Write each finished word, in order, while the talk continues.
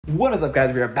What is up,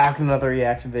 guys? We are back with another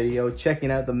reaction video,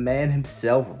 checking out the man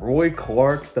himself, Roy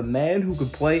Clark, the man who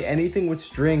could play anything with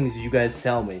strings, you guys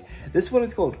tell me. This one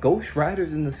is called Ghost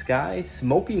Riders in the Sky,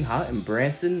 Smoking Hot in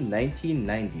Branson,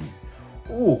 1990s.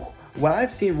 Ooh, when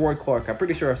I've seen Roy Clark, I'm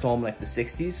pretty sure I saw him in like the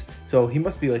 60s, so he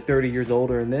must be like 30 years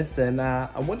older in this, and I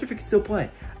wonder if he can still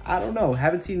play. I don't know,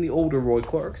 haven't seen the older Roy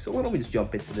Clark, so why don't we just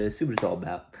jump into this, see what it's all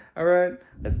about. Alright,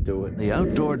 let's do it. The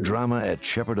outdoor drama at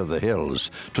Shepherd of the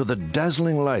Hills to the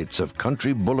dazzling lights of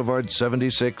Country Boulevard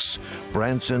 76,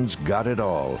 Branson's got it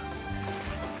all.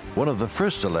 One of the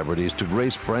first celebrities to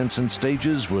grace Branson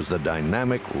stages was the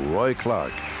dynamic Roy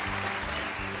Clark.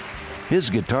 His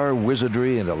guitar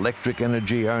wizardry and electric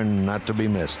energy are not to be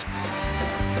missed.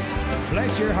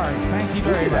 Bless your hearts. Thank you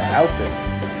very much. Outfit.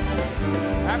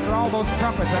 After all those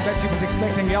trumpets, I bet you was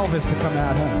expecting Elvis to come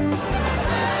out, huh?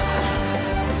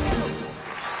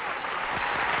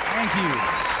 Thank you.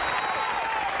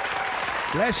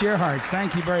 Bless your hearts.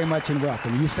 Thank you very much and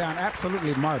welcome. You sound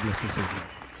absolutely marvelous this evening.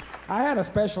 I had a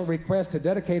special request to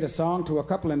dedicate a song to a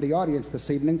couple in the audience this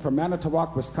evening from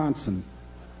Manitowoc, Wisconsin.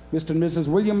 Mr. and Mrs.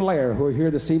 William Lair, who are here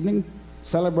this evening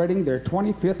celebrating their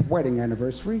 25th wedding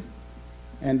anniversary,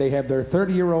 and they have their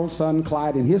 30-year-old son,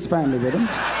 Clyde, and his family with them.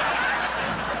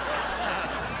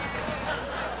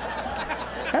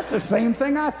 That's the same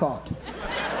thing I thought.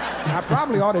 I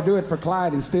probably ought to do it for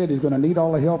Clyde instead. He's going to need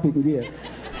all the help he can get.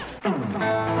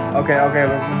 Okay,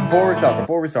 but before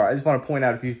we start, I just want to point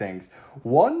out a few things.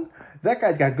 One, that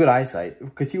guy's got good eyesight,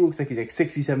 because he looks like he's like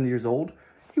 60, 70 years old.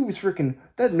 He was freaking,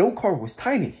 that note card was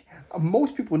tiny.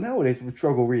 Most people nowadays would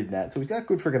struggle reading that, so he's got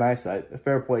good freaking eyesight.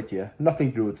 Fair play to you.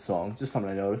 Nothing to do with the song, just something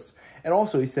I noticed. And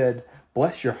also he said,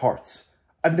 bless your hearts.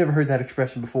 I've never heard that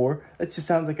expression before. That just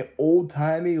sounds like an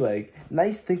old-timey, like,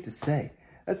 nice thing to say.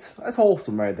 That's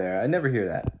wholesome right there. I never hear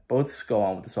that. But let's go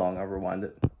on with the song. I'll rewind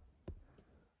it.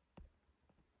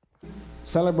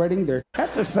 Celebrating their...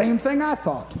 That's the same thing I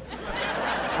thought.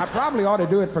 I probably ought to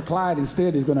do it for Clyde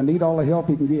instead. He's going to need all the help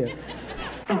he can get.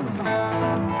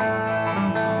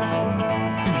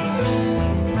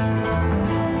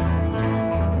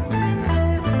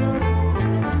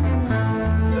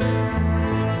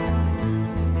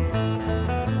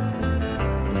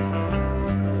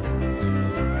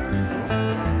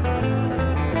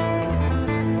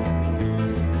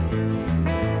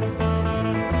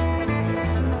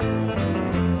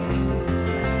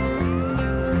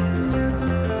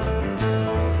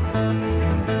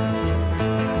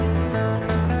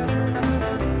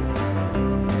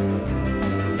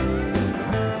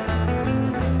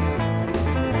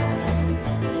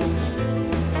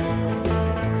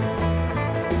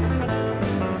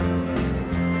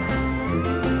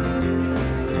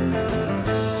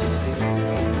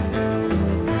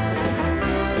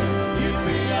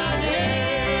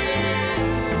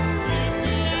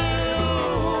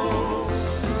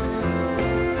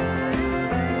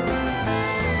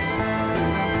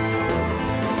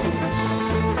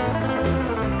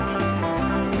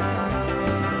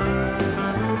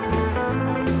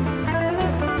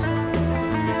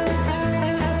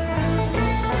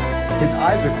 His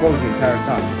eyes are closed the entire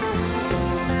time.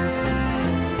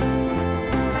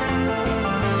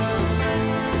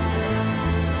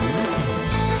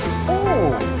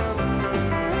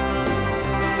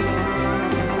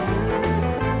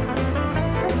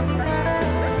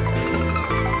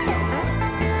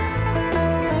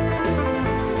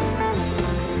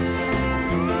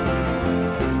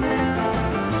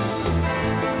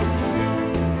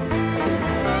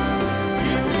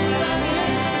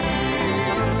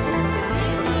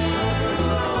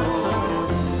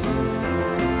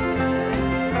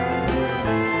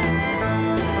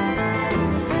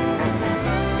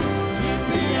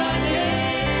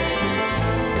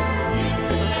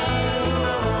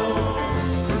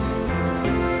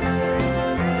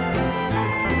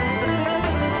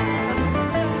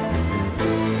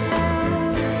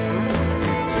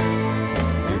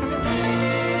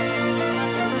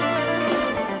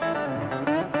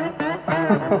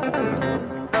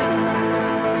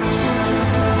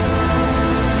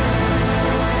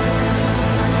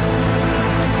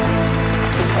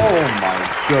 Oh my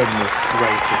goodness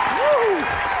gracious.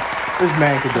 This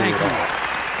man can do it all.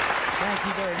 Thank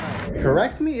you very much.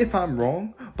 Correct me if I'm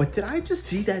wrong, but did I just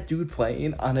see that dude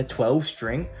playing on a 12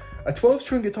 string? A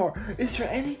 12-string guitar. Is there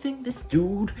anything this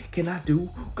dude cannot do?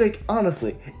 Like,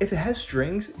 honestly, if it has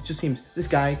strings, it just seems this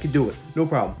guy could do it. No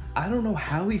problem. I don't know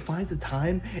how he finds the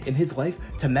time in his life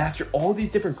to master all these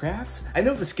different crafts. I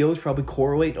know the skills probably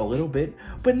correlate a little bit,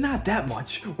 but not that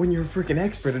much when you're a freaking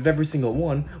expert at every single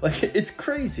one. Like, it's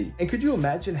crazy. And could you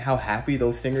imagine how happy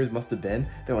those singers must have been?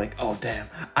 They're like, oh damn,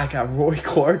 I got Roy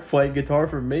Clark playing guitar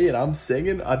for me and I'm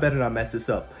singing. I better not mess this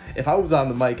up. If I was on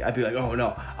the mic, I'd be like, oh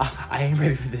no, I ain't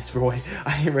ready for this, Roy.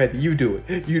 I ain't ready. You do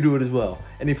it. You do it as well.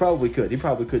 And he probably could. He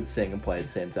probably could sing and play at the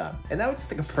same time. And that was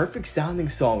just like a perfect sounding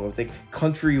song. It was like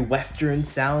country western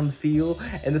sound feel.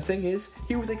 And the thing is,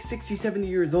 he was like 60, 70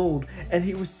 years old and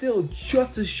he was still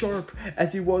just as sharp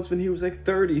as he was when he was like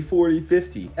 30, 40,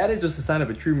 50. That is just a sign of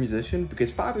a true musician,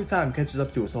 because Father Time catches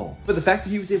up to us all. But the fact that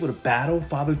he was able to battle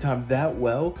Father Time that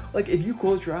well, like if you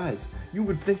close your eyes, you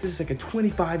would think this is like a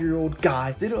 25-year-old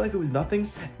guy. Did it like it was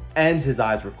nothing, and his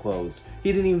eyes were closed.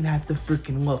 He didn't even have to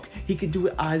freaking look. He could do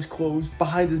it eyes closed,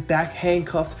 behind his back,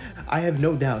 handcuffed. I have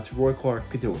no doubts Roy Clark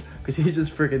could do it, because he's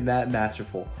just freaking that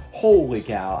masterful. Holy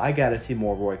cow, I gotta see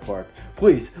more Roy Clark.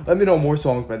 Please, let me know more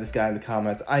songs by this guy in the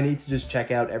comments. I need to just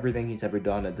check out everything he's ever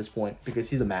done at this point, because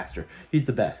he's a master. He's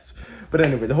the best. But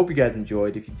anyways, I hope you guys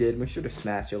enjoyed. If you did, make sure to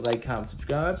smash your like, comment,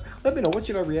 subscribe. Let me know what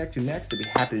should I react to next. I'd be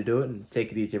happy to do it, and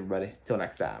take it easy, everybody. Till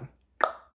next time.